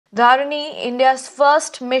Dharani, India's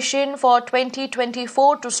first mission for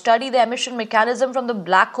 2024 to study the emission mechanism from the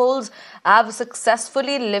black holes, have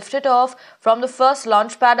successfully lifted off from the first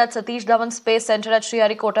launch pad at Satish Dhawan Space Center at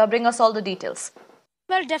Sriharikota. Bring us all the details.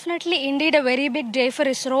 Well, definitely, indeed, a very big day for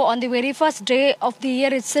ISRO. On the very first day of the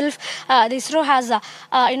year itself, the ISRO has,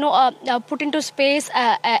 put into space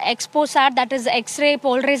XPoSat, that is X-Ray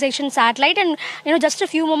Polarization Satellite, and just a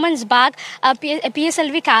few moments back,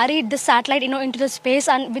 PSLV carried this satellite, into the space,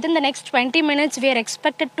 and within the next 20 minutes, we are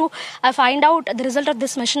expected to find out the result of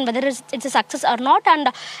this mission, whether it's a success or not.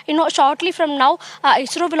 And shortly from now,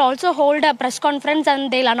 ISRO will also hold a press conference,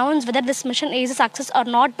 and they'll announce whether this mission is a success or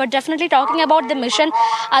not. But definitely, talking about the mission.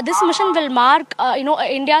 This mission will mark,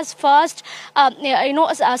 India's first,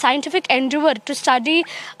 scientific endeavor to study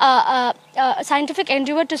the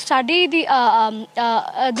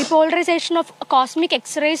polarization of cosmic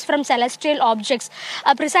X-rays from celestial objects.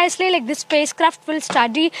 Precisely, like this spacecraft will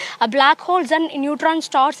study black holes and neutron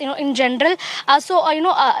stars, in general.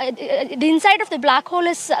 The inside of the black hole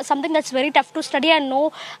is something that's very tough to study, and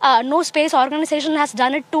no space organization has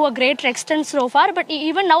done it to a great extent so far. But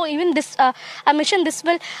even now, even this mission, this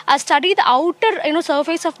will study the outer,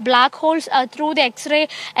 surface of black holes through the X-ray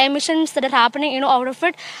emissions that are happening, out of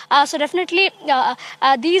it. So definitely,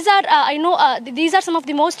 these are some of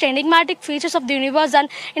the most enigmatic features of the universe, and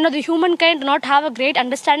the humankind do not have a great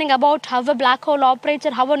understanding about how a black hole operates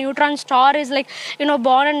or how a neutron star is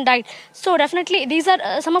born and died. So definitely, these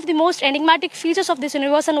are some of the most enigmatic features of this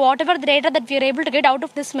universe, and whatever the data that we are able to get out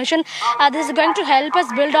of this mission, this is going to help us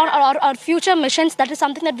build on our future missions. That is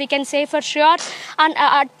something that we can say for sure.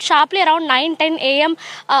 And sharply around 9:10 a.m.,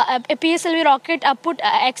 a PSLV rocket put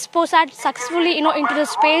XPoSat successfully, into the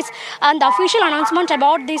space, and the official announcement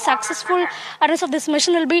about the successful rest of this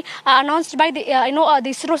mission will be announced by the the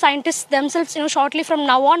ISRO scientists themselves, shortly from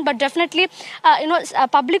now on. But definitely,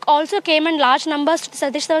 public also came in large numbers to the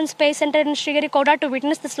Satish Dhawan Space Center in Sriharikota to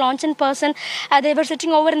witness this launch in person. They were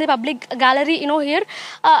sitting over in the public gallery, here.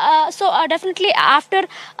 Definitely, after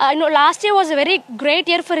last year was a very great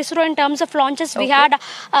year for ISRO in terms of launches. We had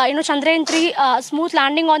Chandrayaan 3 smooth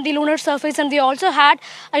landing on the lunar surface, and we also had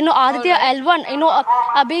Aditya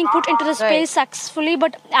L1 being put into the space successfully.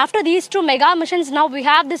 But after these two mega missions, now we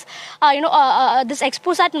have this this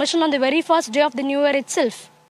XPoSat mission on the very first day of the new year itself.